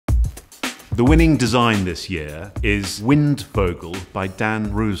The winning design this year is Windvogel by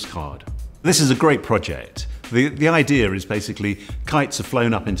Dezeen Roosegaarde. This is a great project. The idea is basically kites are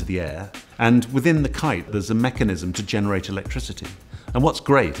flown up into the air, and within the kite there's a mechanism to generate electricity. And what's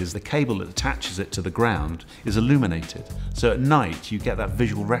great is the cable that attaches it to the ground is illuminated. So at night you get that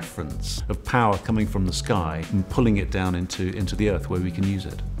visual reference of power coming from the sky and pulling it down into the earth where we can use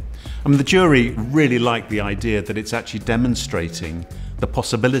it. I mean, the jury really liked the idea that it's actually demonstrating the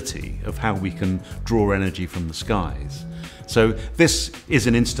possibility of how we can draw energy from the skies. So this is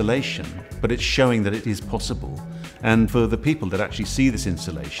an installation, but it's showing that it is possible. And for the people that actually see this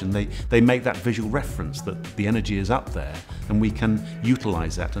installation, they make that visual reference that the energy is up there and we can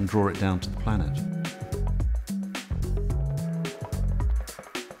utilize that and draw it down to the planet.